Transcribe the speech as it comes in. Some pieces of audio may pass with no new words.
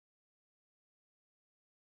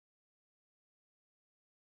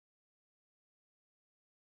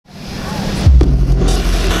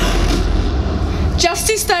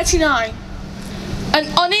First is 39, an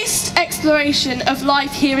honest exploration of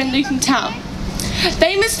life here in Luton town.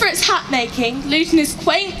 Famous for its hat making, Luton is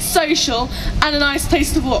quaint, social and a nice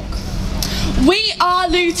place to walk. We are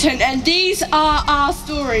Luton and these are our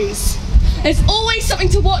stories. There's always something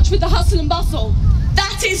to watch with the hustle and bustle.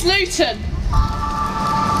 That is Luton.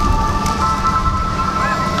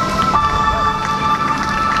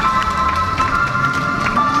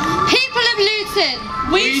 People of Luton,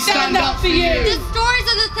 we stand up for you. The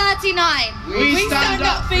stories of the 39. We stand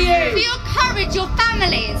up for you. For your courage, your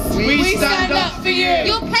families. We stand up for you.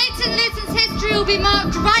 Your place in Luton's history will be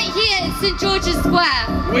marked right here in St George's Square.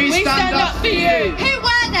 We stand up for you. Who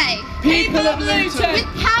were they? People of Luton. With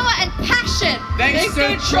power and passion. They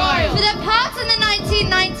stood trial. For their part in the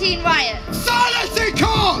 1919 riot. Silence in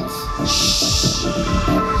court! Shh!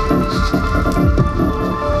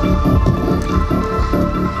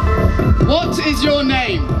 What is your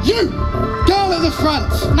name? You! Girl at the front!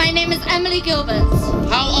 My name is Emily Gilbert.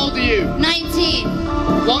 How old are you? 19.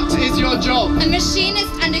 What is your job? A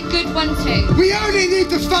machinist and a good one too. We only need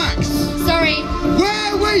the facts! Sorry.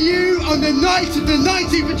 Where were you on the night of the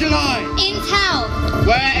 19th of July? In town.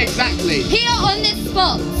 Where exactly? Here on this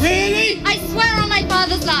spot. Really? I swear on my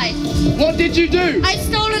father's life. What did you do? I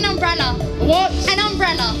stole an umbrella. What? An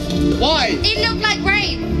umbrella. Why? It looked like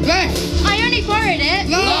rain. Left! I only borrowed it.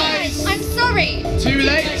 Lies! I'm sorry. Too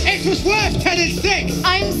late? It was worth 10 and 6!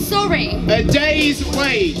 I'm sorry. A day's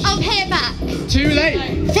wage. I'll pay it back. Too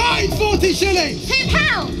late? Fine 40 shillings!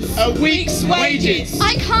 £2. A week's wages.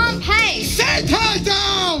 I can't pay. Sit her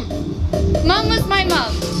down! Mum was my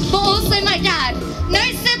mum, but also my dad. No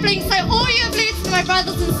siblings, so all you of Luton are my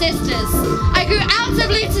brothers and sisters. I grew out of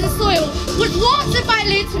Luton soil, was watered by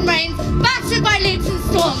Luton rains, battered by Luton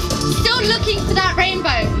storms, still looking for that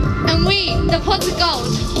rainbow. And we, the pot of gold.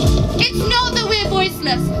 It's not that we're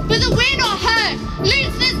voiceless, but that we're not heard.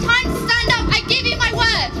 Luton, it's time to stand up. I give you my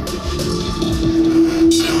word.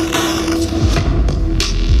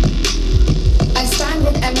 I stand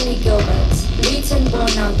with Emily Gilbert, Luton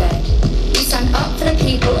born now dead. We stand up for the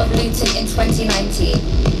people of Luton in 2019.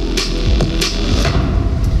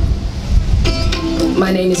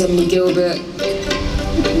 My name is Emily Gilbert.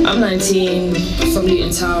 I'm 19, from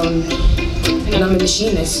Luton town, and I'm a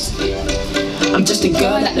machinist. I'm just a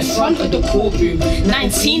girl at the front of the courtroom,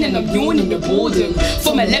 19 and I'm yawning the boredom.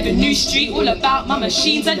 From 11 New Street, all about my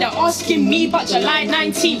machines, and they're asking me about July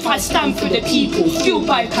 19th. I stand for the people, fueled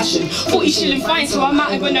by passion. 40 shilling fine, so I'm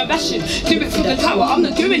out of an ration. Do it for the power, I'm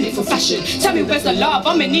not doing it for fashion. Tell me where's the love,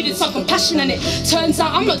 I'm in needed some compassion, and it turns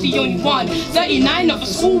out I'm not the only one. 39 of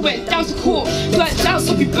us all went down to court, burnt down,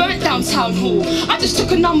 so we burnt down town hall. I just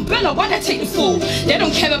took an umbrella, why'd I take the fall? They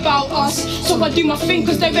don't care about us, so I do my thing,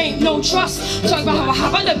 cause there ain't no trust. Talk about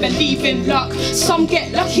how I don't believe in luck. Some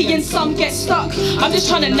get lucky and some get stuck. I'm just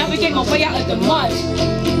trying to navigate my way out of the mud.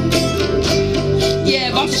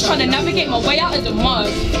 Yeah, I'm just trying to navigate my way out of the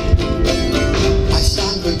mud. I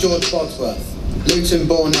stand with George Bodsworth, Luton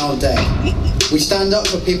born now dead. We stand up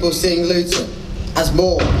for people seeing Luton as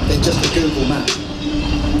more than just a Google map.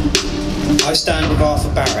 I stand with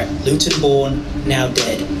Arthur Barrett, Luton born, now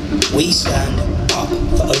dead. We stand up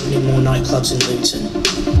for opening more nightclubs in Luton.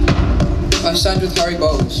 I stand with Harry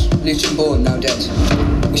Bowles, Luton born, now dead.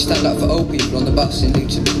 We stand up for old people on the bus in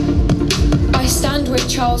Luton. I stand with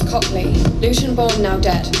Charles Copley, Luton born, now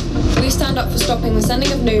dead. We stand up for stopping the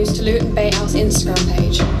sending of news to Luton Bay House Instagram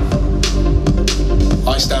page.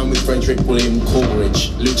 I stand with Frederick William Coleridge,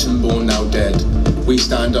 Luton born, now dead. We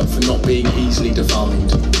stand up for not being easily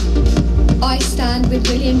defined. I stand with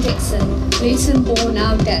William Dixon, Luton born,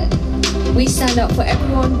 now dead. We stand up for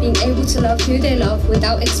everyone being able to love who they love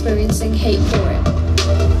without experiencing hate for it.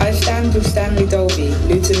 I stand with Stanley Dolby,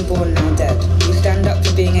 Luton born, now dead. We stand up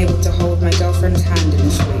for being able to hold my girlfriend's hand in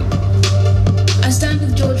the street. I stand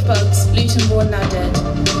with George Buggs, Luton born, now dead.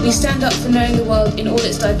 We stand up for knowing the world in all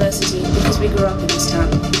its diversity because we grew up in this town.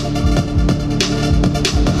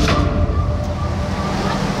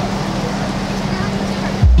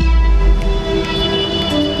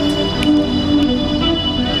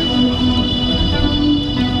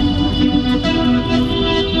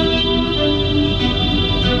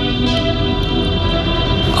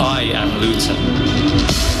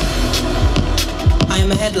 I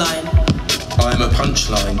am a headline. I am a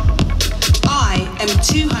punchline. I am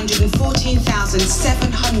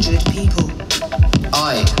 214,700 people.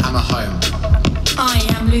 I am a home. I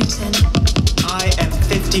am Luton. I am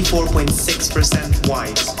 54.6%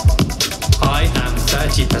 white. I am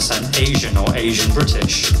 30% Asian or Asian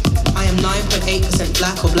British. I am 9.8%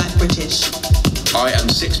 black or black British. I am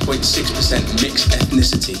 6.6% mixed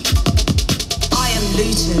ethnicity. I am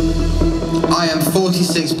Luton. I am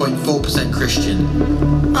 46.4% Christian.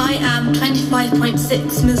 I am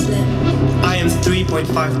 25.6 Muslim. I am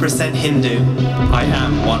 3.5% Hindu. I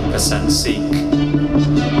am 1% Sikh.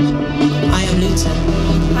 I am Luton.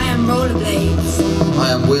 I am rollerblades. I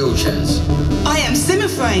am wheelchairs. I am Zimmer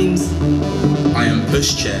frames. I am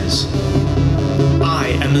pushchairs. I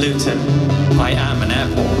am Luton. I am an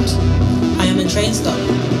airport. I am a train stop.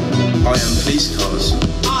 I am police cars.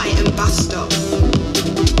 I am bus stops.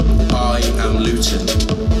 I am Luton.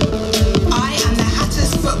 I am the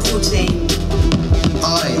Hatters football team.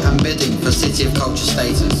 I am bidding for City of Culture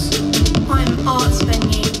status. I am arts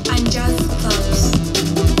venue and jazz clubs.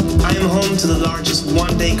 I am home to the largest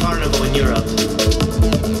one-day carnival in Europe.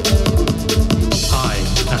 I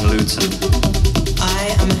am Luton.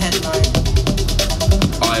 I am a headline.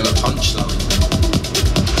 I am a punchline.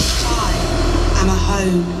 I am a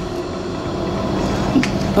home.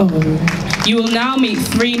 Oh. You will now meet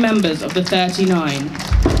 3 members of the 39.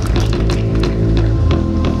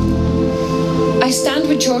 I stand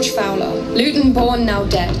with George Fowler, Luton born, now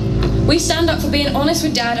dead. We stand up for being honest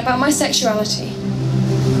with Dad about my sexuality.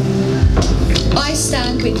 I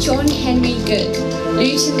stand with John Henry Good,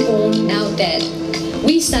 Luton born, now dead.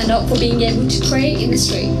 We stand up for being able to pray in the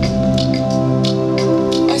street.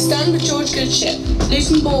 I stand with George Goodship,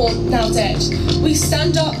 Luton born, now dead. We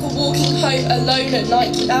stand up for walking home alone at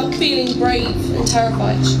night without feeling brave and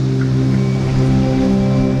terrified.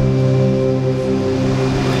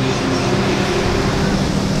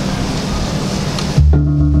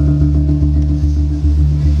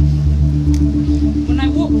 When I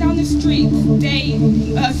walk down the street,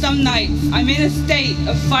 some nights, I'm in a state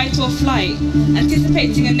of fight or flight,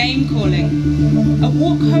 anticipating a name calling. A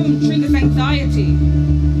walk home triggers anxiety.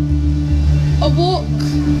 A walk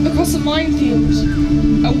across a minefield.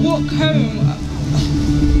 A walk home.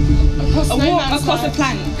 Across a no walk man's across land. a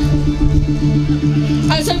plank.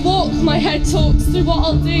 As I walk, my head talks through what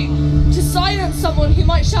I'll do to silence someone who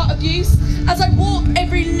might shout abuse. As I walk,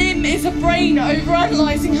 every limb is a brain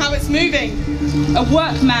overanalyzing how it's moving. A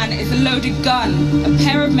workman is a loaded gun. A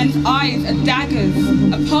pair of men's eyes are daggers.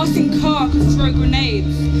 A passing car could throw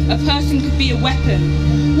grenades. A person could be a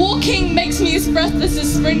weapon. Walking makes me as breathless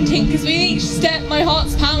as sprinting, because with each step my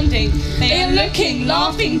heart's pounding. They are looking,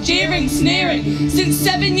 laughing, jeering, sneering. Since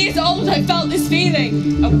 7 years old I felt this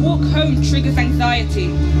feeling. A walk home triggers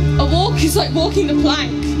anxiety. A walk is like walking the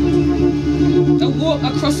plank. A walk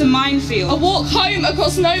across a minefield. A walk home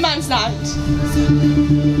across no man's land.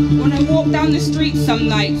 When I walk down the street some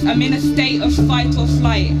nights, I'm in a state of fight or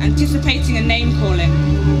flight, anticipating a name calling.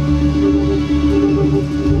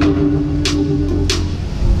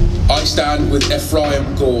 I stand with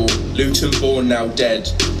Ephraim Gore, Luton born, now dead.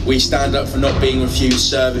 We stand up for not being refused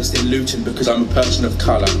service in Luton because I'm a person of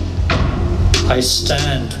colour. I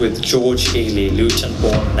stand with George Healy, Luton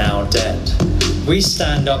born, now dead. We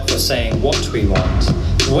stand up for saying what we want,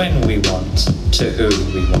 when we want, to who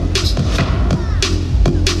we want.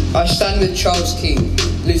 I stand with Charles Keane,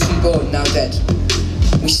 Luton born, now dead.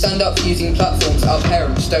 We stand up for using platforms our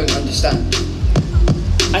parents don't understand.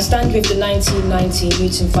 I stand with the 1990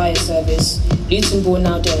 Luton Fire Service, Luton born,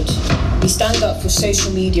 now dead. We stand up for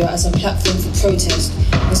social media as a platform for protest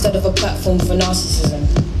instead of a platform for narcissism.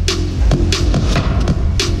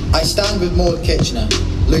 I stand with Maud Kitchener,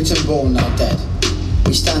 Luton born, now dead.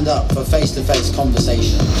 We stand up for face-to-face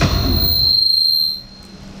conversation.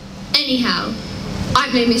 Anyhow, I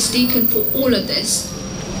blame Miss Deacon for all of this.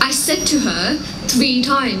 I said to her 3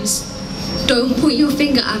 times, "Don't point your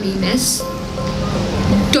finger at me, miss.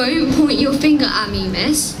 Don't point your finger at me,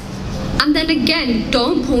 miss." And then again,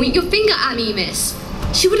 "Don't point your finger at me, miss."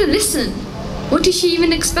 She wouldn't listen. What did she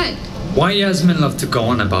even expect? Why Yasmin loved to go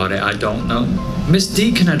on about it, I don't know. Miss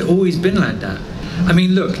Deacon had always been like that. I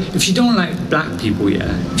mean, look, if she don't like black people,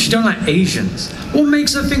 yeah, if she don't like Asians, what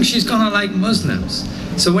makes her think she's gonna like Muslims?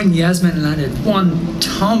 So when Yasmin landed one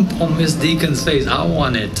thump on Miss Deacon's face, I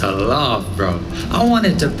wanted to laugh, bro. I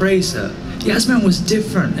wanted to praise her. Yasmin was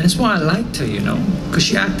different, and that's why I liked her, you know, because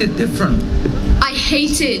she acted different. I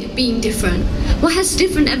hated being different. What has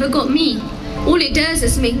different ever got me? All it does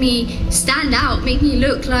is make me stand out, make me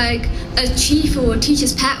look like a chief or a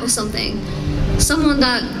teacher's pet or something. Someone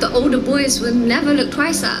that the older boys would never look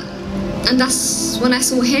twice at. And that's when I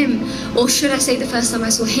saw him, or should I say the first time I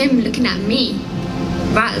saw him looking at me.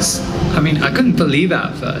 Raz. I mean, I couldn't believe it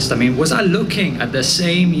at first. I mean, was I looking at the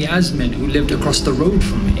same Yasmin who lived across the road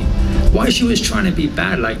from me? Why she was trying to be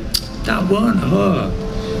bad, like, that weren't her.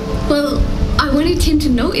 Well, I I wanted him to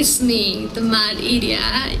notice me, the mad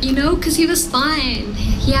idiot, you know, because he was fine.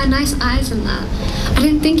 He had nice eyes and that. I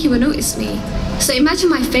didn't think he would notice me. So imagine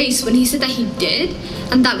my face when he said that he did,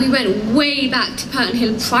 and that we went way back to Purton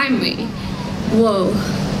Hill Primary. Whoa,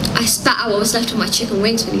 I spat out what was left of my chicken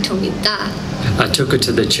wings when he told me that. I took her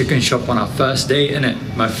to the chicken shop on our first date, innit?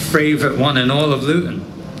 My favourite one in all of Luton.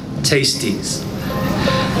 Tasties.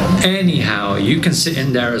 Anyhow, you can sit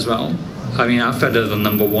in there as well. I mean, I fed her the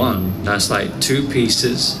number one. That's like 2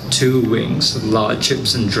 pieces, 2 wings, large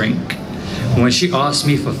chips and drink. When she asked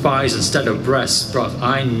me for thighs instead of breasts, bruv,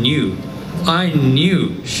 I knew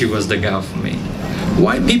she was the girl for me.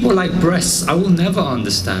 Why people like breasts, I will never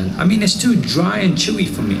understand. I mean, it's too dry and chewy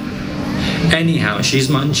for me. Anyhow, she's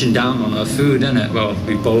munching down on her food, innit? Well,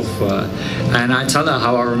 we both were. And I tell her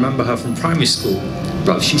how I remember her from primary school.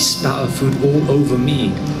 Bruv, she spat her food all over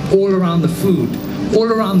me, all around the food,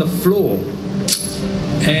 all around the floor.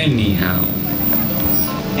 Anyhow,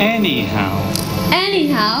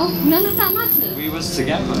 none of that mattered. we was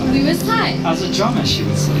together. We was tight. As a drummer, she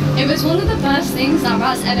would say. It was one of the first things that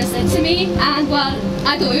Raz ever said to me, and well,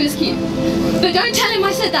 I thought it was cute. But don't tell him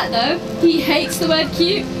I said that though. He hates the word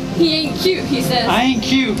cute. He ain't cute, he says. I ain't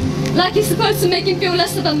cute. Like it's supposed to make him feel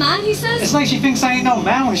less of a man, he says. It's like she thinks I ain't no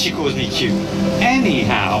man when she calls me cute.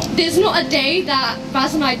 Anyhow. There's not a day that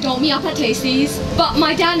Raz and I don't meet up at Lacey's, but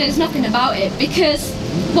my dad knows nothing about it because,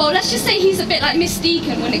 well, let's just say he's a bit like Miss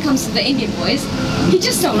Deacon when it comes to the Indian boys. He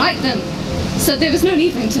just don't like them. So there was no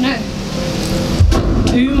need for him to know.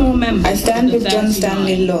 2 more members. I stand with John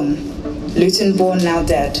Stanley Long, Luton born, now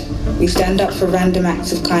dead. We stand up for random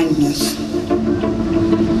acts of kindness.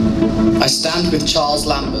 I stand with Charles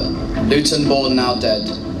Lambert, Luton born, now dead.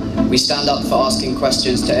 We stand up for asking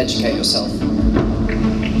questions to educate yourself.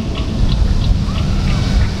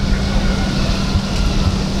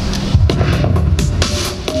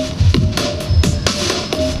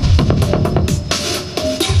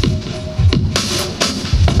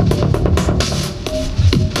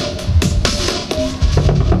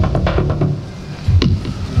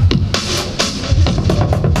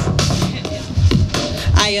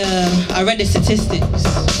 I read the statistics.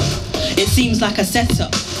 It seems like a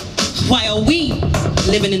setup. Why are we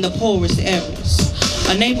living in the poorest areas,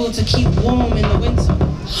 unable to keep warm in the winter?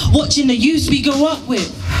 Watching the youth we grew up with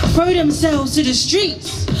throw themselves to the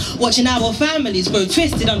streets, watching our families grow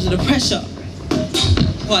twisted under the pressure.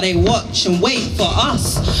 While they watch and wait for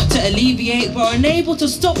us to alleviate, but are unable to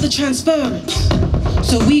stop the transference.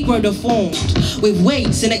 So we grow deformed with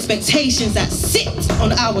weights and expectations that sit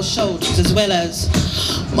on our shoulders, as well as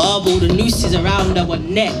marble the nooses around our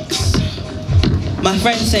necks. My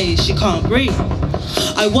friend says she can't breathe.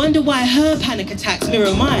 I wonder why her panic attacks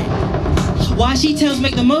mirror mine. Why she tells me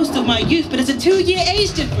make the most of my youth, but there's a 2-year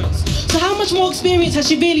age difference. So how much more experience has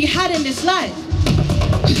she really had in this life?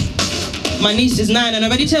 My niece is 9 and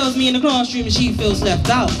already tells me in the classroom she feels left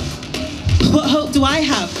out. What hope do I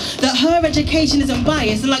have that her education isn't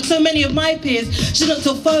biased, and like so many of my peers, she looks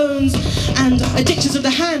at phones and addictions of the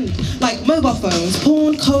hand, like mobile phones,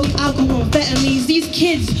 porn, coke, alcohol, amphetamines. These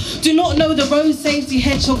kids do not know the road safety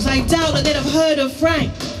hedgehogs. I doubt that they'd have heard of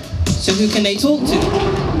Frank. So who can they talk to?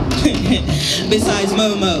 Besides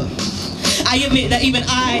Momo. I admit that even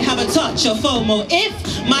I have a touch of FOMO.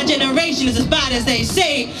 If my generation is as bad as they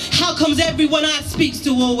say, how comes everyone I speak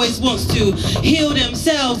to always wants to heal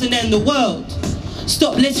themselves and end the world?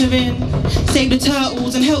 Stop littering, save the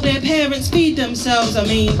turtles and help their parents feed themselves. I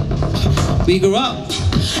mean, we grew up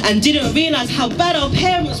and didn't realise how bad our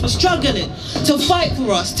parents were struggling to fight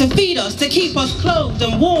for us, to feed us, to keep us clothed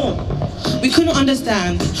and warm. We couldn't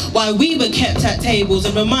understand why we were kept at tables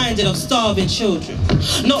and reminded of starving children,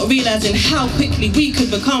 not realising how quickly we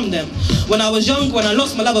could become them. When I was younger, when I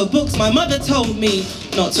lost my love of books, my mother told me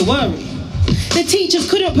not to worry. The teachers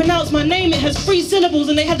couldn't pronounce my name, it has 3 syllables,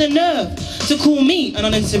 and they had the nerve to call me an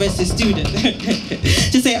uninterested student.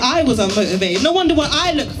 To say I was unmotivated. No wonder why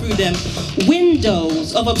I looked through them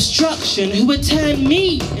windows of obstruction who would turn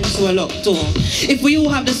me into a locked door. If we all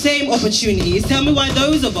have the same opportunities, tell me why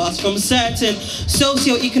those of us from certain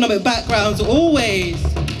socio-economic backgrounds are always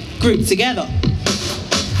grouped together.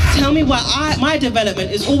 Tell me why my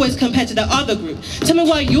development is always compared to the other group. Tell me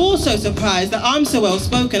why you're so surprised that I'm so well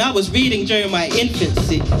spoken. I was reading during my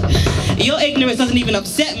infancy. Your ignorance doesn't even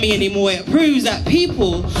upset me anymore. It proves that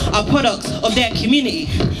people are products of their community.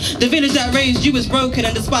 The village that raised you is broken,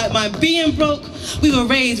 and despite my being broke, We were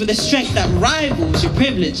raised with a strength that rivals your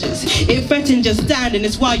privileges. It threatens your standing.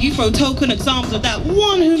 It's why you throw token examples of that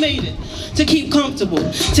one who made it. To keep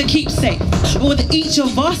comfortable, to keep safe. But with each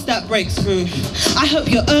of us that breaks through, I hope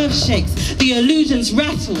your earth shakes, the illusions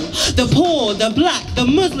rattle. The poor, the black, the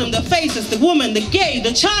Muslim, the faceless, the woman, the gay,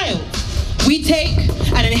 the child. We take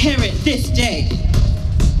and inherit this day.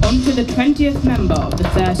 On to the 20th member of the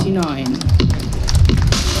 39.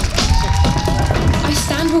 I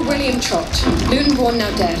stand with William Trott, Luton born,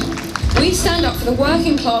 now dead. We stand up for the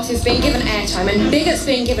working classes being given airtime and bigots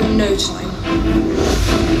being given no time.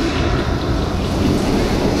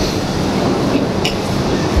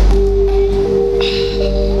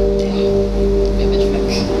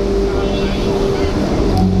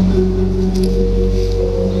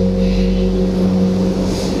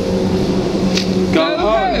 Go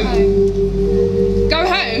home. Go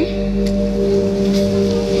home?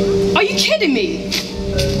 Are you kidding me?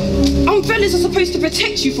 Umbrellas are supposed to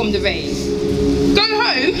protect you from the rain. Go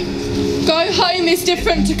home? Go home is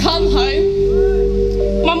different to come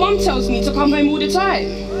home. My mum tells me to come home all the time.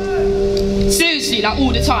 Seriously, like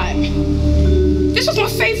all the time. This was my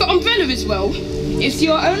favourite umbrella as well. It's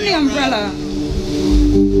your only umbrella.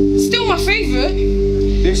 Still my favourite.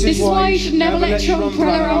 This is why you should never let your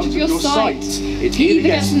umbrella out of your sight. It either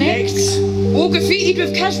gets nicked or graffitied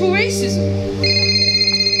with casual racism.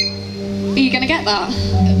 Are you gonna get that?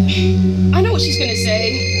 I know what she's gonna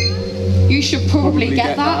say. You should probably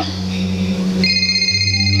get that.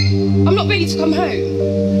 I'm not ready to come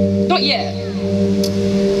home. Not yet.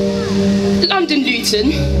 London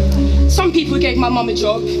Luton. Some people gave my mum a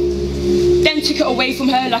job, then took it away from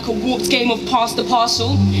her like a warped game of pass the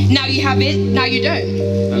parcel. Now you have it, now you don't.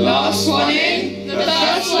 The last one in, the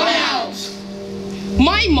first one out.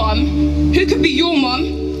 My mum, who could be your mum,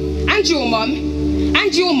 and your mum,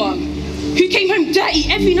 and your mum, who came home dirty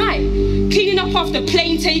every night, cleaning up after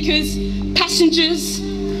plane takers, passengers,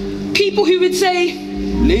 people who would say,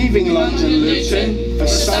 leaving London Luton for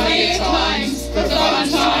sunnier times, for fun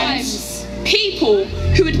times. People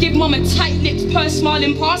who would give mum a tight-lipped purse smile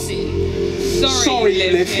in passing. Sorry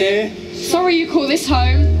you live here. Sorry you call this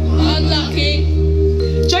home. Unlucky.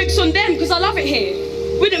 Joke's on them, because I love it here.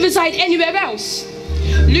 Wouldn't reside anywhere else.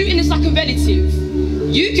 Luton is like a relative.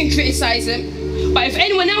 You can criticise them, but if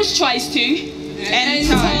anyone else tries to, end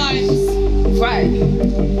times. Right.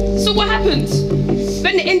 So what happened?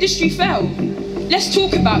 When the industry fell? Let's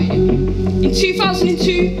talk about it. In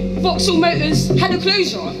 2002, Vauxhall Motors had a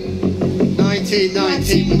closure.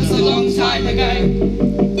 1990 was a long time ago.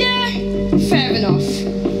 Yeah, fair enough.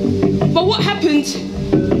 But what happened?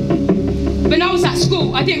 When I was at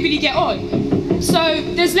school, I didn't really get on. So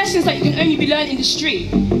there's lessons that you can only be learned in the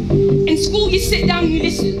street. In school, you sit down and you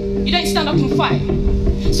listen. You don't stand up and fight.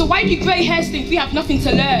 So why do grey hairs think we have nothing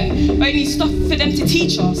to learn, only stuff for them to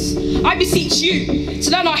teach us? I beseech you to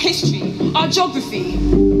learn our history, our geography.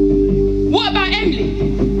 What about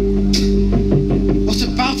Emily? What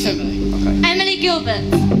about Emily? Emily Gilbert,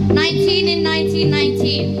 19 in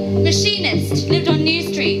 1919. Machinist, lived on New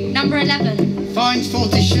Street, number 11. Fined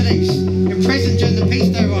 40 shillings. Imprisoned during the Peace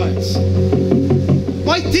Day riots.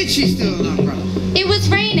 Why did she steal an umbrella? It was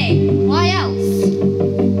raining. Why else?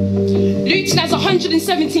 Luton has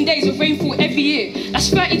 117 days of rainfall every year. That's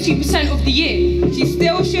 32% of the year. She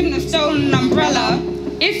still shouldn't have stolen an umbrella.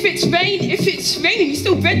 If it's raining, you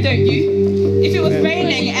still bread, don't you? If it was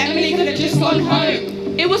raining, Emily could have just gone home.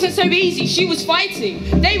 It wasn't so easy. She was fighting.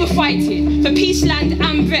 They were fighting for peace, land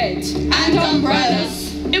and bread. And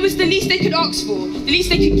umbrellas. It was the least they could ask for, the least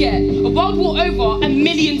they could get. A world war over and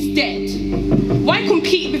millions dead. Why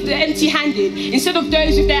compete with the empty-handed instead of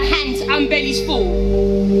those with their hands and bellies full?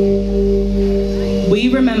 We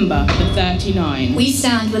remember the 39. We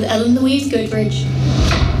stand with Ellen Louise Goodridge.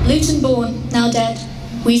 Luton born, now dead.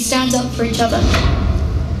 We stand up for each other.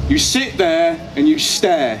 You sit there and you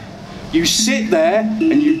stare. You sit there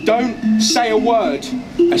and you don't say a word,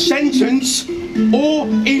 a sentence, or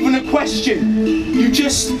even a question. You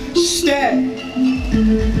just stare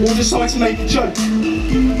or decide to make a joke.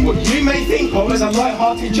 What you may think of as a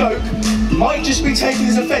light-hearted joke might just be taken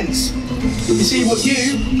as offence. You see, what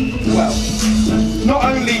not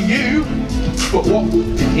only you, but what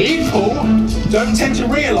people don't tend to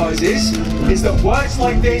realise is that words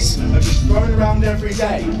like this are just thrown around every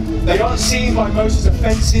day. They aren't seen by most as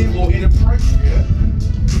offensive or inappropriate,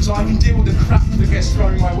 so I can deal with the crap that gets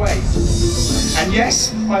thrown my way. And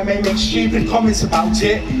yes, I may make stupid comments about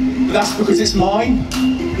it, but that's because it's mine,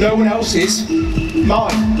 no one else's,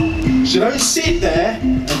 mine. So don't sit there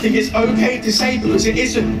and think it's okay to say because it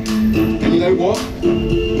isn't. And you know what?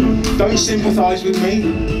 Don't sympathise with me.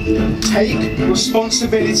 Take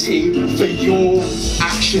responsibility for your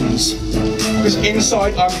actions. Because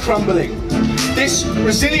inside I'm crumbling. This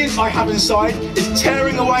resilience I have inside is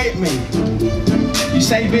tearing away at me. You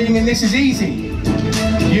say being in this is easy.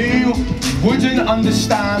 You wouldn't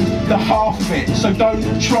understand the half of it, so don't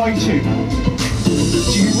try to. Do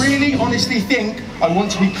you really honestly think I want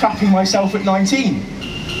to be clapping myself at 19?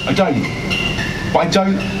 I don't. But I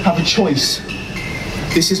don't have a choice.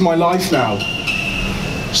 This is my life now.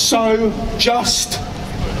 So just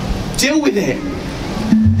deal with it.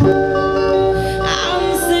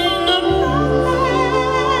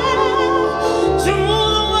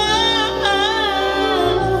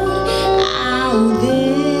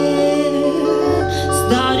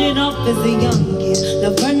 As a young kid,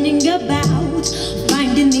 love running about,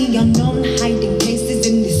 finding the unknown, hiding places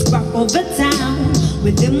in this scrap of a town.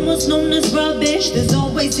 Within what's known as rubbish, there's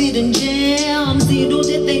always hidden gems. Little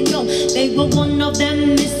did they know they were one of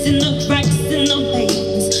them, missing the cracks in the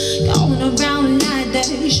pavements. Going around like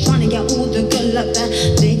this, trying to get all the good luck that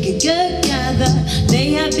they could gather.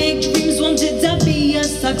 They had big dreams, wanted to be a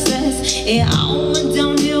success. It all went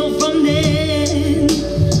downhill from then.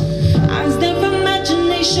 As their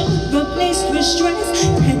imagination replaced with stress,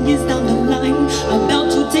 10 years down the line,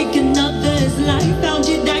 about to take another's life. How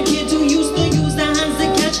did that kid who used to use their hands to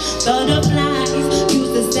catch butterflies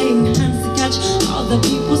use the same hands to catch other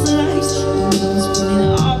people's lives? Who knows,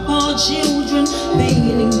 putting up our children,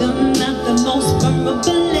 failing them at the most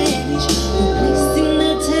vulnerable age, replacing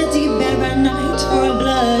the teddy bear at night for a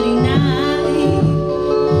bloody night.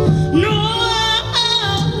 No,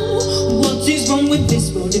 what is wrong with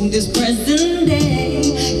this world in this present day?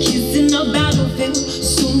 Kids in a battlefield,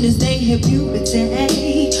 soon as they hit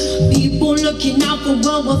puberty. People looking out for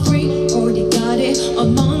World War III, already got it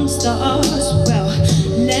amongst us. Well,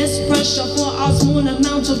 less pressure for our small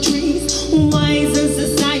amount of trees. Why isn't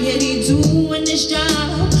society doing its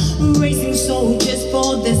job? Raising soldiers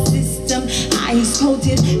for the system, eyes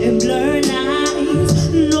coated in blurred lines.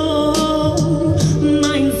 No,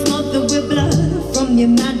 minds smothered with blood from the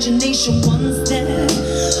imagination once there. A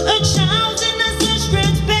child in a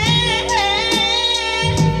secret bed.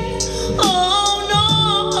 Oh no,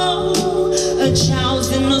 a child's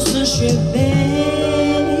in a secret bed.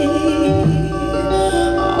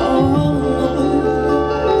 Oh no,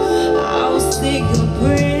 I'll say a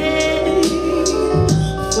prayer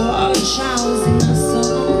for a child's in a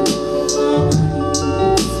song.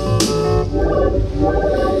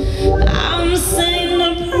 I'm saying a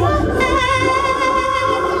prayer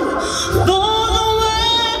for the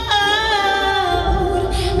world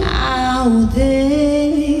out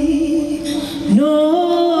there. No.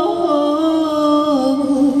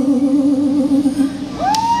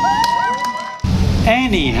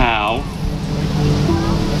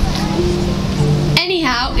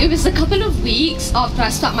 Anyhow, it was a couple of weeks after I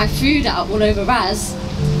spat my food out all over Raz,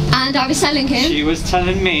 and I was telling him She was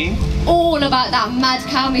telling me. all about that mad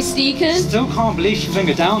cow Miss Deacon. Still can't believe she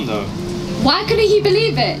fingered down though. Why couldn't he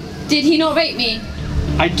believe it? Did he not rate me?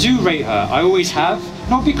 I do rate her, I always have.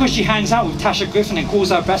 Not because she hangs out with Tasha Griffin and calls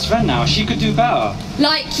her best friend now. She could do better.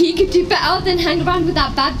 Like he could do better than hang around with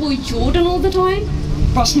that bad boy Jordan all the time?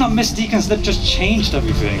 But it's not Miss Deacon's lip just changed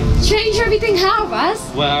everything. Change everything how,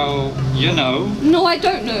 Raz? Well, you know. No, I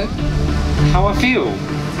don't know. How I feel.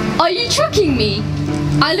 Are you tricking me?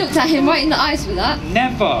 I looked at him right in the eyes with that.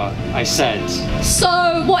 Never, I said.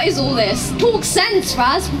 So, what is all this? Talk sense,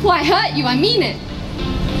 Raz. Before I hurt you, I mean it.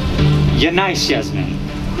 You're nice, Yasmin.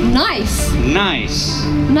 Nice. Nice.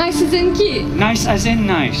 Nice as in cute. Nice as in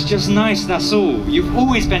nice. Just nice, that's all. You've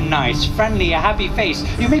always been nice, friendly, a happy face.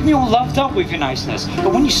 You make me all loved up with your niceness.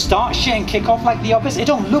 But when you start shit and kick off like the others, it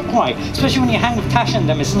don't look right. Especially when you hang with Tasha and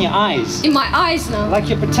them, it's in your eyes. In my eyes now? Like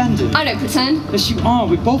you're pretending. I don't pretend. Yes, you are.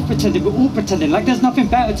 We're both pretending. We're all pretending. Like there's nothing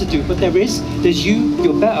better to do. But there is. There's you.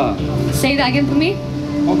 You're better. Say that again for me.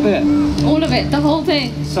 What bit? All of it. The whole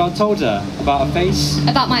thing. So I told her about her face.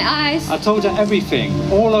 About my eyes. I told her everything.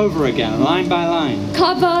 All over again. Line by line.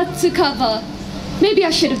 Cover to cover. Maybe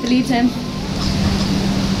I should have believed him.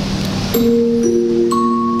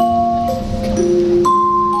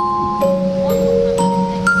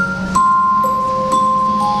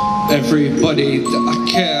 Everybody that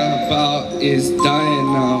I care about is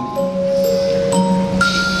dying now.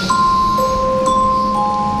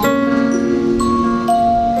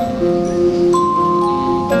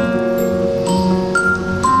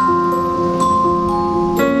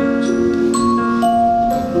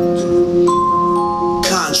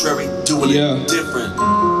 Different.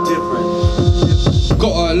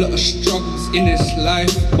 Got a lot of struggles in this life.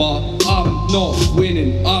 life, but I'm not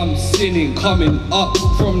winning. I'm sinning, coming up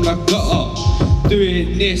from the gutter,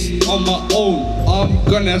 doing this on my own. I'm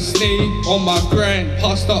gonna stay on my grind,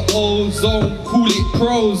 past the ozone, call it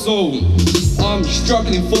pro zone. I'm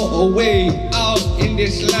struggling for a way out in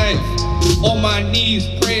this life, on my knees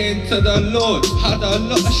praying to the Lord. Had a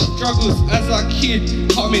lot of struggles as a kid,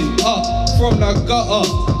 coming up from the gutter,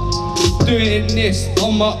 doing this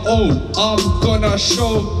on my own. I'm gonna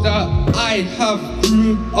show that I have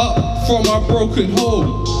grew up from a broken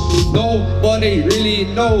home. Nobody really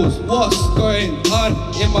knows what's going on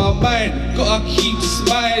in my mind. Gotta keep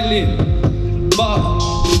smiling, but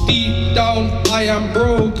deep down I am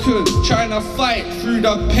broken, trying to fight through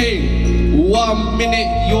the pain. 1 minute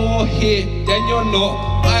you're here, then you're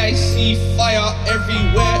not. I see fire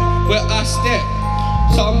everywhere where I step.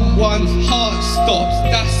 Someone's heart stops,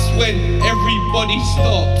 that's when everybody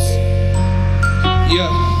stops.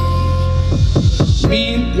 Yeah.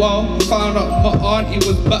 Meanwhile, found out my auntie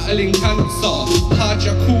was battling cancer. How'd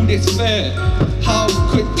you call this fair? How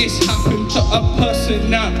could this happen to a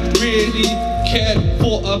person that really cared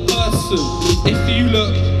for a person? If you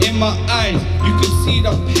look in my eyes, you can see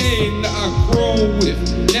the pain that I grow with.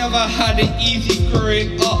 Never had it easy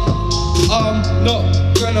growing up. I'm not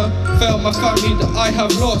gonna fail my family that I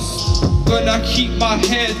have lost. Gonna keep my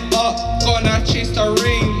head up, gonna chase the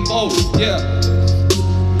rainbow, yeah.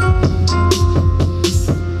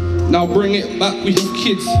 Now bring it back, we have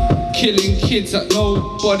kids killing kids that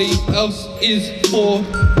nobody else is for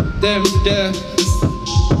them there.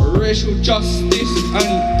 Racial justice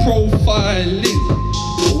and profiling,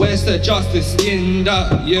 where's the justice in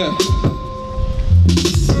that, yeah.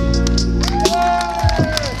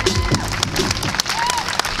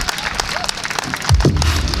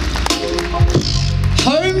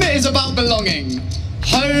 Home is about belonging.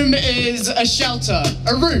 Home is a shelter,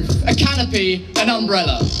 a roof, a canopy, an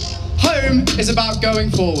umbrella. Home is about going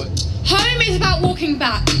forward. Home is about walking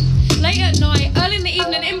back, late at night, early in the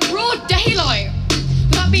evening, in broad daylight,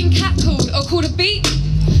 without being catcalled or called a beat,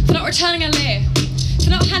 for not returning a leer, for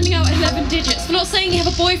not handing out 11 digits, for not saying you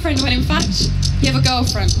have a boyfriend when in fact you have a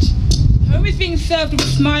girlfriend. Home is being served with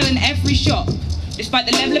a smile in every shop, despite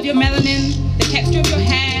the level of your melanin, the texture of your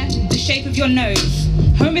hair, the shape of your nose.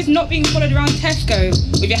 Home is not being followed around Tesco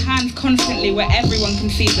with your hands constantly where everyone can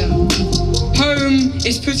see them. Home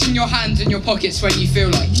is putting your hands in your pockets when you feel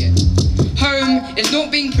like it. Home is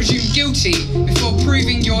not being presumed guilty before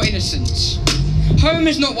proving your innocence. Home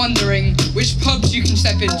is not wondering which pubs you can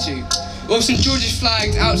step into, or St George's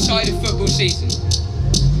flags outside of football season.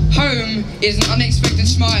 Home is an unexpected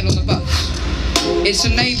smile on the bus. It's a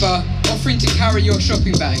neighbour offering to carry your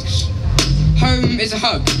shopping bags. Home is a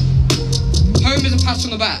hug. Home is a pat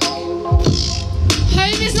on the back.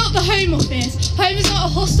 Home is not the Home Office. Home is not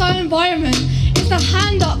a hostile environment. It's the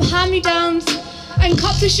hand up, hand-me-downs, and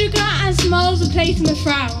cups of sugar and smiles replacing a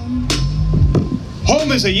frown.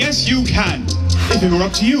 Home is a yes, you can. If it were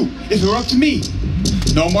up to you, if it were up to me.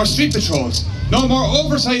 No more street patrols. No more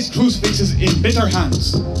oversized crucifixes in bitter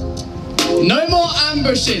hands. No more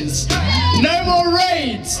ambushes. No more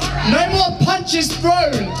raids. No more punches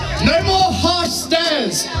thrown. No more harsh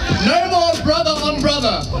stares. No more brother on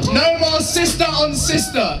brother. No more sister on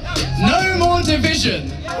sister. No more division.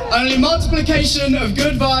 Only multiplication of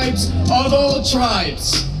good vibes of all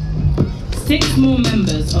tribes. 6 more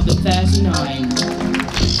members of the 39.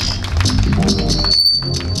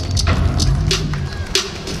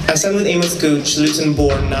 I stand with Amos Gooch, Luton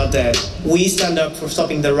born, now dead. We stand up for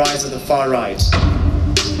stopping the rise of the far right.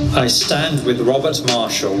 I stand with Robert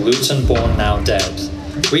Marshall, Luton born, now dead.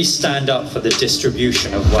 We stand up for the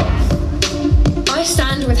distribution of wealth. I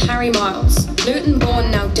stand with Harry Miles, Luton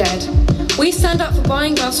born, now dead. We stand up for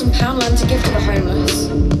buying gloves from Poundland to give to the homeless.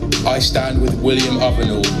 I stand with William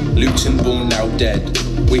Ovenall, Luton born, now dead.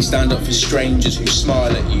 We stand up for strangers who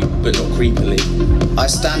smile at you, but not creepily. I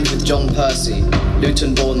stand with John Percy,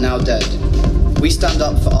 Luton born, now dead. We stand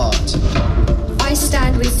up for art. I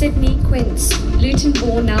stand with Sydney Quince, Luton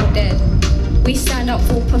born, now dead. We stand up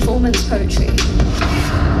for performance poetry.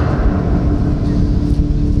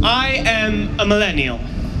 I am a millennial.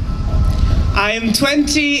 I am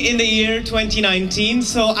 20 in the year 2019,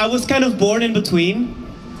 so I was kind of born in between.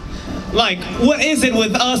 Like, what is it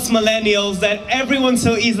with us millennials that everyone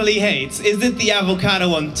so easily hates? Is it the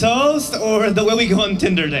avocado on toast or the way we go on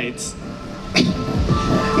Tinder dates?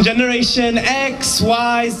 Generation X,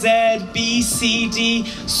 Y, Z, B, C, D,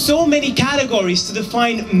 so many categories to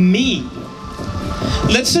define me.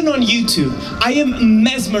 Let's turn on YouTube. I am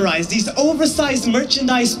mesmerized. These oversized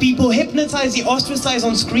merchandise people hypnotize the ostracized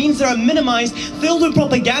on screens that are minimized, filled with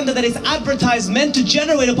propaganda that is advertised, meant to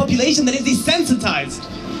generate a population that is desensitized.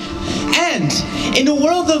 And in a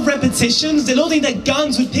world of repetitions, they're loading their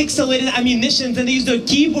guns with pixelated ammunitions and they use their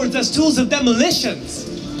keyboards as tools of demolitions.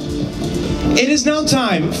 It is now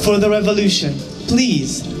time for the revolution.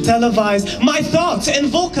 Please televise my thoughts and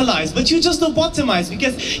vocalize, but you just lobotomize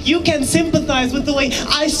because you can sympathize with the way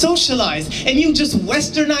I socialize, and you just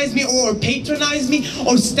westernize me or patronize me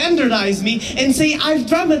or standardize me and say I've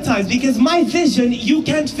dramatized because my vision you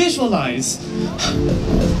can't visualize.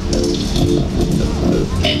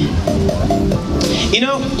 You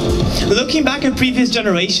know, looking back at previous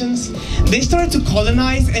generations, they started to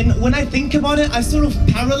colonize, and when I think about it, I sort of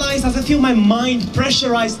paralyzed as I feel my mind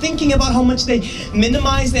pressurized, thinking about how much they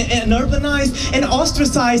minimized and urbanized and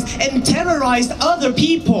ostracized and terrorized other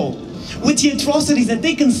people with the atrocities that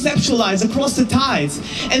they conceptualized across the tides.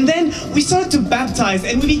 And then we started to baptize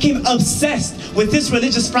and we became obsessed with this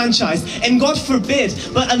religious franchise. And God forbid,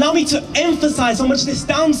 but allow me to emphasize how much this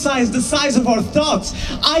downsized the size of our thoughts.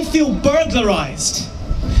 I feel burglarized.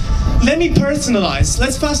 Let me personalize.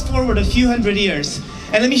 Let's fast forward a few hundred years.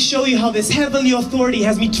 And let me show you how this heavenly authority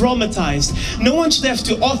has me traumatized. No one should have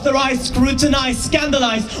to authorize, scrutinize,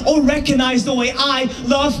 scandalize, or recognize the way I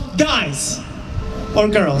love guys. Or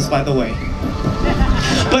girls, by the way.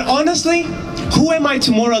 But honestly, who am I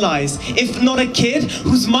to moralize, if not a kid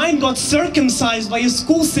whose mind got circumcised by a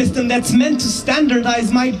school system that's meant to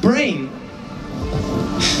standardize my brain?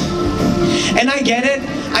 And I get it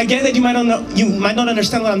that you might not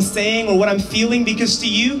understand what I'm saying or what I'm feeling, because to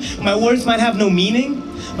you, my words might have no meaning.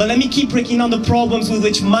 But let me keep breaking down the problems with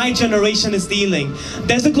which my generation is dealing.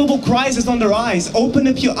 There's a global crisis on the rise. Open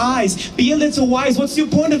up your eyes. Be a little wise. What's your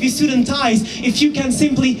point of your student ties if you can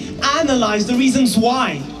simply analyze the reasons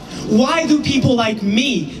why? Why do people like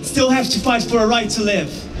me still have to fight for a right to live?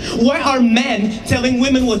 Why are men telling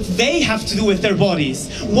women what they have to do with their bodies?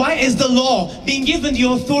 Why is the law being given the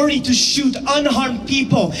authority to shoot unharmed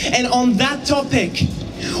people? And on that topic,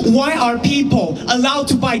 why are people allowed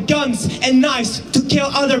to buy guns and knives to kill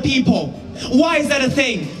other people? Why is that a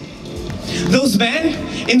thing? Those men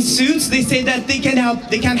in suits, they say that they can't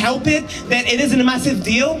help it, that it isn't a massive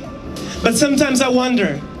deal. But sometimes I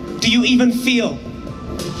wonder, do you even feel?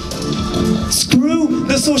 Screw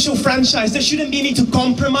the social franchise. There shouldn't be any to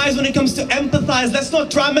compromise when it comes to empathize. Let's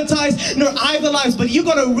not dramatize nor idolize, but you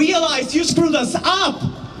gotta realize you screwed us up.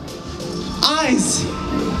 Eyes.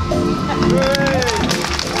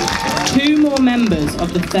 Two more members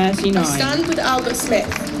of the 39. I stand with Albert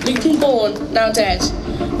Smith, Luton born, now dead.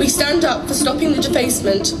 We stand up for stopping the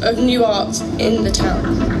defacement of new art in the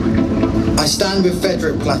town. I stand with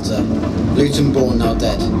Frederick Platter, Luton born, now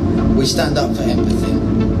dead. We stand up for empathy.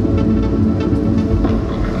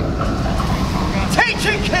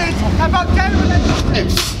 Teaching kids about gay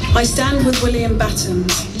relationships. I stand with William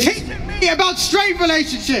Battens. Teaching me about straight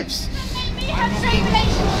relationships.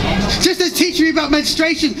 Just as teaching me about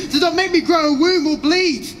menstruation does not make me grow a womb or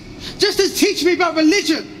bleed. Just as teaching me about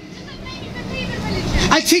religion.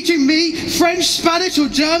 And teaching me French, Spanish or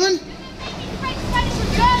German.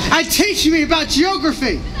 And teaching me about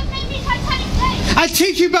geography. And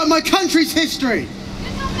teaching me about my country's history.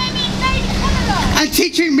 And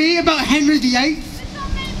teaching me about Henry VIII.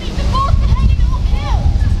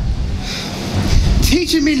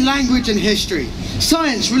 Teaching me language and history,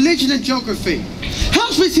 science, religion and geography.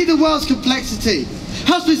 Helps me see the world's complexity.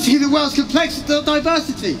 Helps me see the world's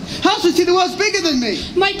diversity. Helps me see the world's bigger than me.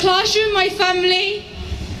 My classroom, my family,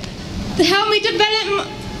 they help me develop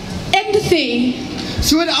empathy.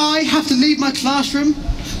 So when I have to leave my classroom,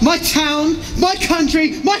 my town, my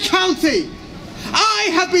country, my county, I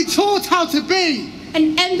have been taught how to be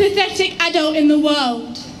an empathetic adult in the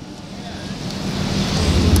world.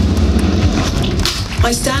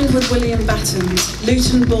 I stand with William Battens,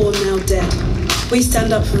 Luton born, now dead. We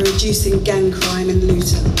stand up for reducing gang crime in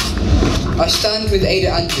Luton. I stand with Ada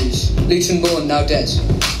Andrews, Luton born, now dead.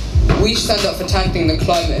 We stand up for tackling the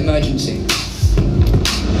climate emergency.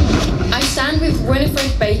 I stand with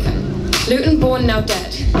Winifred Bacon, Luton born, now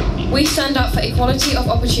dead. We stand up for equality of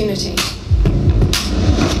opportunity.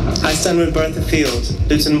 I stand with Bertha Field,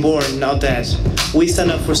 Luton born, now dead. We stand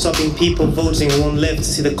up for stopping people voting who won't live to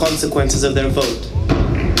see the consequences of their vote.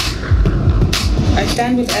 I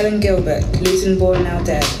stand with Ellen Gilbert, Luton born, now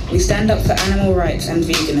dead. We stand up for animal rights and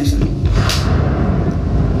veganism.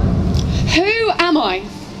 Who am I?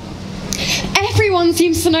 Everyone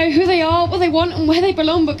seems to know who they are, what they want and where they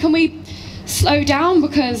belong, but can we slow down?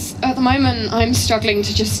 Because at the moment I'm struggling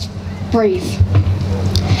to just breathe.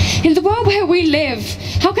 In the world where we live,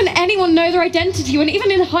 how can anyone know their identity when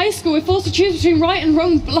even in high school we're forced to choose between right and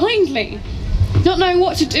wrong blindly? Not knowing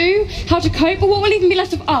what to do, how to cope, or what will even be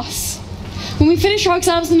left of us when we finish our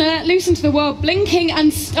exams and are let loose into the world, blinking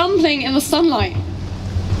and stumbling in the sunlight.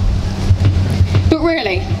 But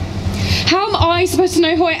really, how am I supposed to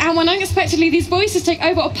know who I am when unexpectedly these voices take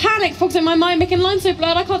over, or panic fogs in my mind, making lines so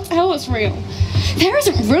blurred I can't tell what's real? There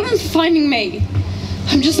isn't room for finding me.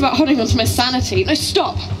 I'm just about holding on to my sanity. No,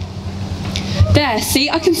 stop. There, see,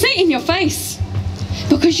 I can see it in your face.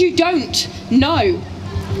 Because you don't know.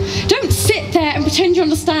 Don't sit there and pretend you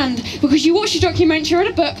understand because you watched a documentary,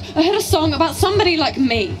 read a book, or heard a song about somebody like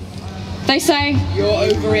me. They say, "You're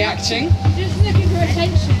overreacting." Just looking for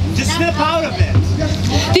attention. Just snap out of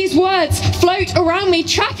it. These words float around me,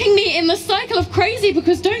 trapping me in the cycle of crazy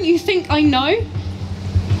because don't you think I know?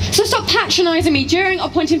 So stop patronising me, jeering or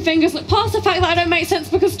pointing fingers. Look past the fact that I don't make sense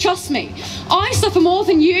because trust me, I suffer more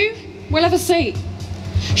than you will ever see.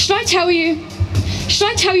 Should I tell you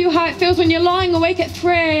how it feels when you're lying awake at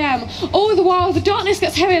 3 AM? All the while the darkness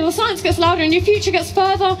gets heavier, the silence gets louder, and your future gets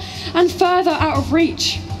further and further out of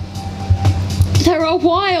reach. There are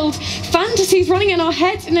wild fantasies running in our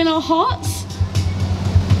heads and in our hearts.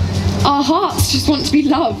 Our hearts just want to be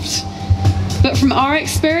loved. But from our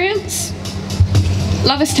experience,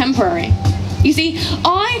 love is temporary. You see,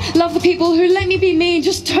 I love the people who let me be me and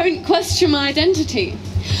just don't question my identity.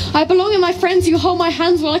 I belong in my friends who hold my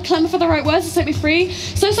hands while I clamor for the right words to set me free.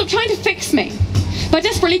 So stop trying to fix me. By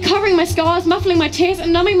desperately covering my scars, muffling my tears,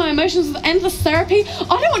 and numbing my emotions with endless therapy,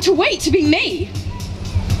 I don't want to wait to be me.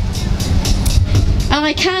 And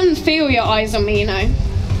I can feel your eyes on me, you know.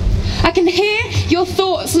 I can hear your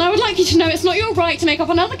thoughts, and I would like you to know it's not your right to make up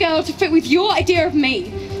another girl to fit with your idea of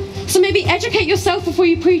me. So maybe educate yourself before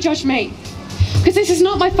you prejudge me. Because this is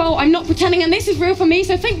not my fault, I'm not pretending, and this is real for me,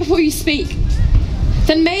 so think before you speak.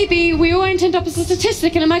 Then maybe we all end up as a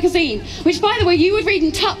statistic in a magazine, which, by the way, you would read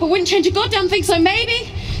and tut, but wouldn't change a goddamn thing, so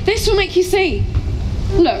maybe this will make you see.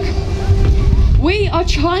 Look, we are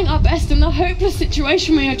trying our best in the hopeless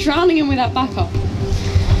situation we are drowning in without backup.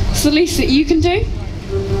 So the least that you can do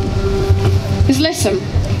is listen.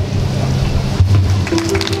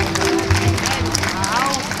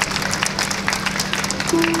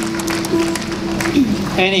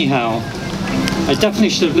 Anyhow, I definitely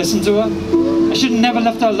should have listened to her. I should have never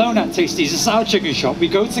left her alone at Tasty's. It's our chicken shop. We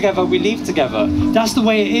go together, we leave together. That's the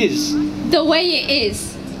way it is. The way it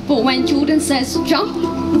is. But when Jordan says jump,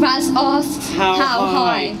 Raz asks how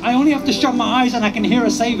high. I only have to shut my eyes and I can hear her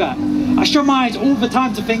say that. I shut my eyes all the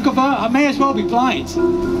time to think of her. I may as well be blind.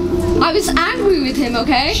 I was angry with him,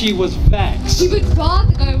 okay? She was vexed. He would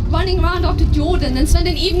rather go running around after Jordan than spend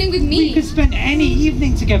an evening with me. We could spend any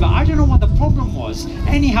evening together. I don't know what the problem was.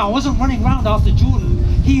 Anyhow, I wasn't running around after Jordan.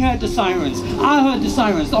 He heard the sirens. I heard the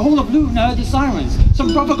sirens. The whole of Luton heard the sirens.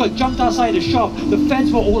 Some brother got jumped outside the shop. The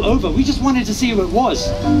feds were all over. We just wanted to see who it was.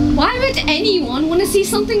 Why would anyone want to see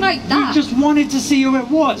something like that? We just wanted to see who it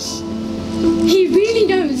was. He really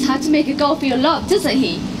knows how to make a girl feel loved, doesn't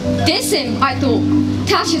he? Diss him, I thought.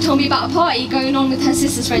 Tasha told me about a party going on with her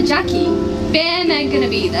sister's friend Jackie. Bear men gonna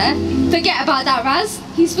be there. Forget about that, Raz.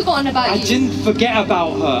 He's forgotten about you. I didn't forget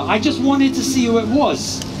about her. I just wanted to see who it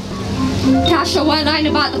was. Tasha weren't lying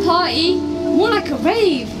about the party. More like a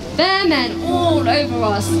rave. Bear men all over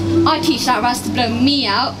us. I teach that Raz to blow me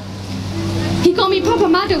out. He got me proper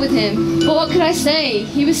mad with him. But what could I say?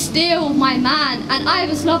 He was still my man and I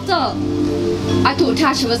was loved up. I thought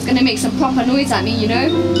Tasha was going to make some proper noise at me, you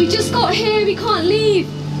know. We just got here, we can't leave.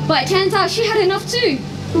 But it turns out she had enough too.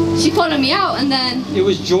 She followed me out and then... It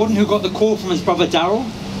was Jordan who got the call from his brother Daryl.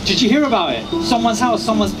 Did you hear about it? Someone's house,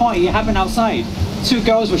 someone's party, it happened outside. 2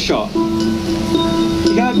 girls were shot.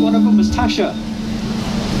 He heard one of them was Tasha.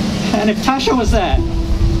 And if Tasha was there,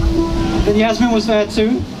 then Yasmin was there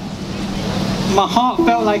too. My heart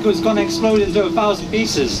felt like it was going to explode into 1,000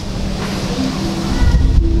 pieces.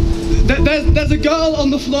 There's a girl on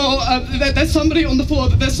the floor. There's somebody on the floor.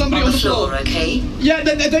 There's somebody on the floor. Okay. Yeah.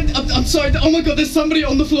 I'm sorry. Oh my God. There's somebody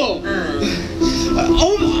on the floor.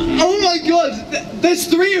 Oh my God. There's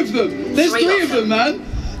 3 of them. There's three of them, man.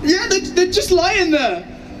 Yeah. They're just lying there.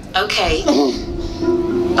 Okay.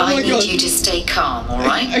 I need you to stay calm. All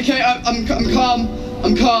right. Okay. I'm calm.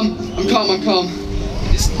 I'm calm.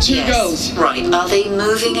 It's 2 girls. Right. Are they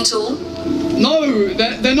moving at all? No,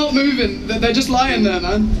 they're not moving. They're just lying there,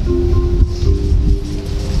 man.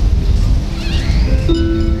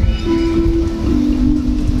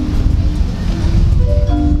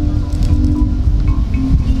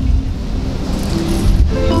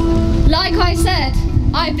 Like I said,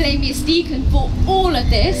 I blame Miss Deacon for all of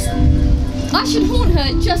this. I should haunt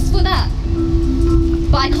her just for that.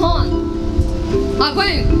 But I can't. I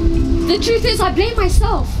won't. The truth is, I blame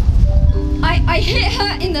myself. I hit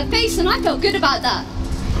her in the face and I felt good about that.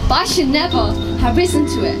 But I should never have risen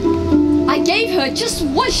to it. I gave her just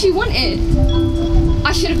what she wanted.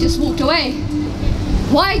 I should have just walked away.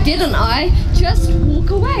 Why didn't I just walk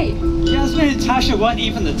away? Yasmin and Tasha weren't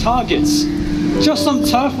even the targets. Just some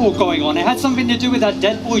turf war going on. It had something to do with that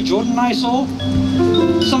dead boy Jordan I saw.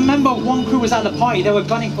 Some member of one crew was at the party. They were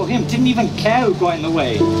gunning for him. Didn't even care who got in the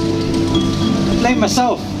way. Blame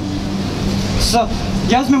myself. So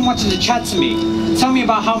Yasmin wanted to chat to me. Tell me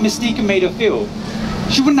about how Miss Deacon made her feel.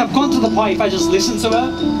 She wouldn't have gone to the party if I just listened to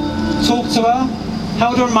her, talked to her,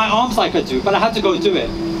 held her in my arms like I do, but I had to go do it.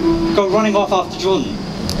 Go running off after Jordan.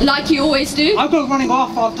 Like you always do? I'd go running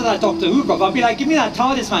off after that Doctor Who bruv. I'd be like, give me that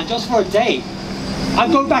TARDIS, man, just for a day.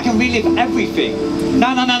 I'd go back and relive everything. No.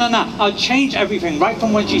 I'll change everything, right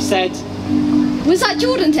from when she said... Was that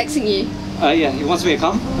Jordan texting you? Yeah, he wants me to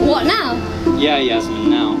come. What now? Yeah, Yasmin,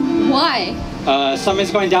 now. Why?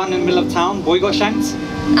 Something's going down in the middle of town. Boy got shanked.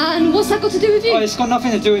 And what's that got to do with you? Oh, it's got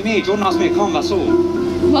nothing to do with me. Jordan asked me to come, that's all.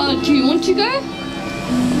 Well, do you want to go?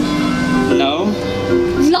 No.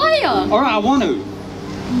 Liar! Alright, I want to.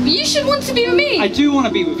 You should want to be with me. I do want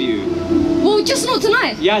to be with you. Well, just not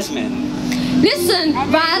tonight. Yasmin. Listen,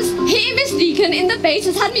 Raz, hitting Miss Deacon in the face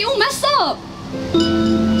has had me all messed up.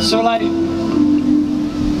 So, like,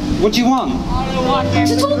 what do you want?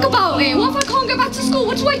 To talk about it. What if I can't go back to school?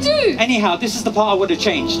 What do I do? Anyhow, this is the part I would have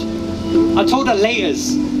changed. I told her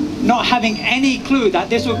laters, not having any clue that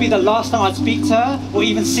this would be the last time I'd speak to her or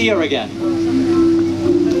even see her again.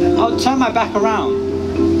 I'll turn my back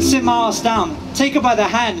around, sit my ass down, take her by the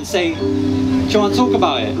hand and say, do you want to talk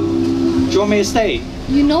about it? Do you want me to stay?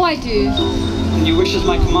 You know I do. And your wish is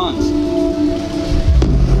my command.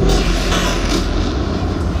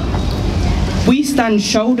 We stand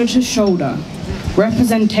shoulder to shoulder.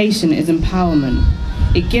 Representation is empowerment.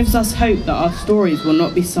 It gives us hope that our stories will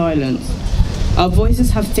not be silenced. Our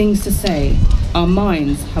voices have things to say. Our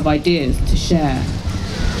minds have ideas to share.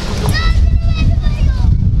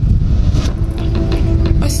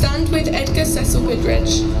 I stand with Edgar Cecil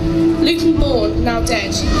Goodrich. Luton born, now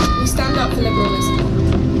dead. We stand up for liberalism.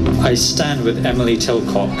 I stand with Emily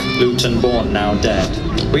Tilcock, Luton born, now dead.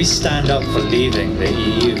 We stand up for leaving the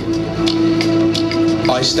EU.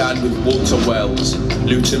 I stand with Walter Wells,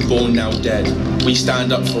 Luton born, now dead. We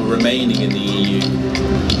stand up for remaining in the EU.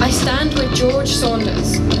 I stand with George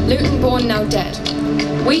Saunders, Luton born, now dead.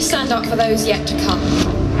 We stand up for those yet to come.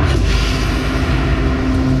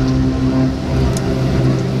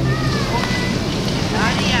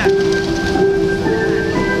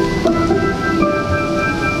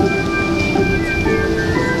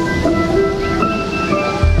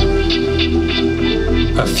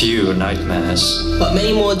 A few nightmares. But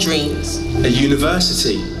many more dreams. A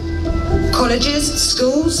university. Colleges,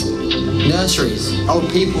 schools, Nurseries, old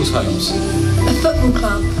people's homes. A football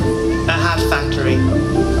club. A hat factory.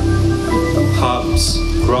 Pubs,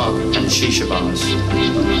 grub and shisha bars.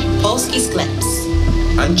 Polski skleps.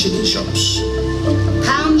 And chicken shops.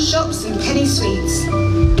 Pound shops and penny sweets.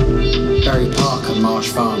 Berry Park and Marsh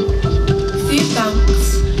Farm. Food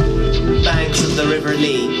banks. Banks of the River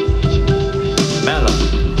Lee. Melon.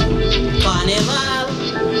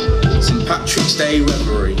 Carnival. St. Patrick's Day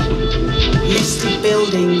revelry. Listed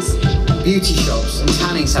buildings. Beauty shops and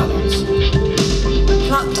tanning salons.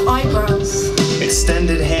 Plucked eyebrows.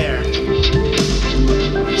 Extended hair.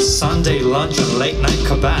 Sunday lunch and late night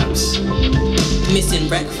kebabs. Missing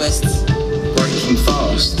breakfasts. Breaking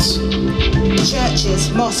fasts.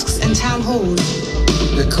 Churches, mosques and town halls.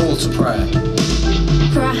 The call to prayer.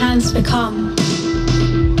 For our hands become.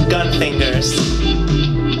 Gun fingers.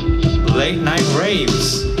 Late night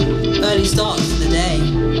raves. Early starts to the day.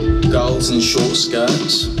 Girls in short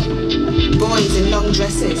skirts. Boys in long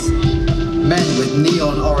dresses. Men with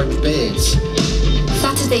neon orange beards.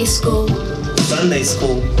 Saturday school. Sunday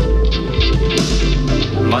school.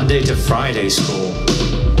 Monday to Friday school.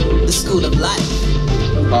 The school of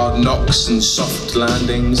life. Hard knocks and soft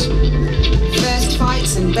landings. First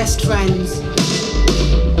fights and best friends.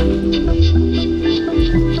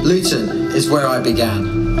 Luton is where I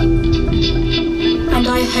began. And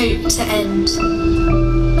I hope to end.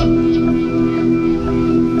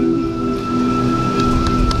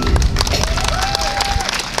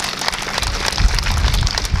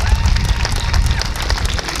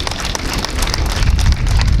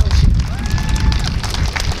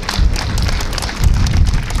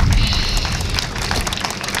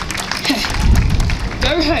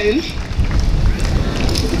 Go home?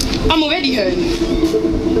 I'm already home.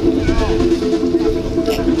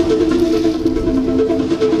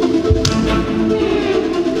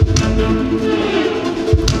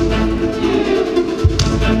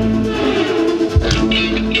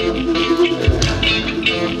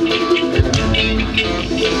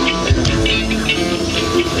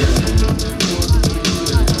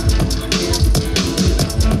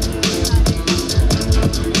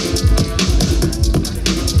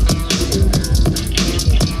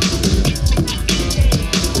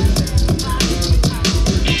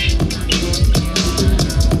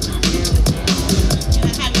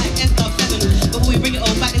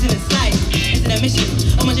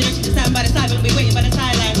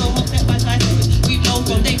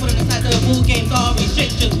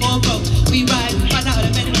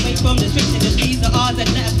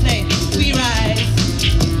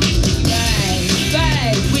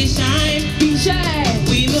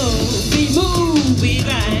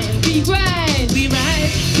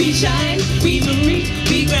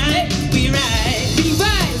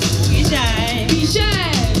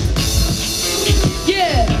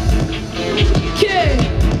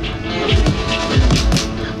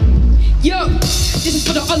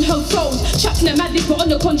 in the madness, but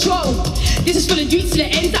under control. This is for the youths to the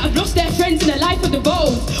ends that have lost their friends in the life of the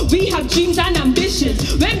bold. We have dreams and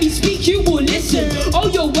ambitions. When we speak, you will listen. Oh,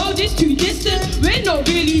 your world is too distant. We're not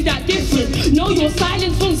really that different. No, your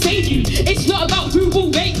silence won't save you. It's not about who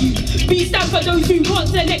will rate you. We stand for those who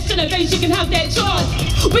want the next generation can have their chance.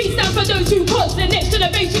 We stand for those who want the next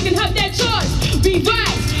generation can have their chance. We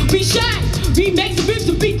rise, we shine, we make the moves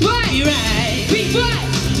to be great. We rise,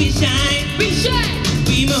 we shine, we shine,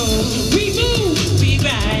 we move, we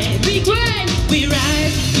grind, we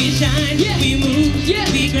rise, we shine, yeah. we move, yeah.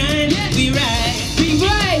 we grind, yeah. we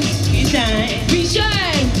rise, we shine, we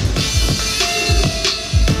shine.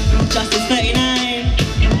 Justice 39.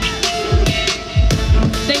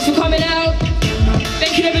 Thanks for coming out.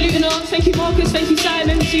 Thank you, Luton Arts. Thank you, Marcus. Thank you,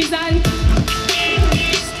 Simon.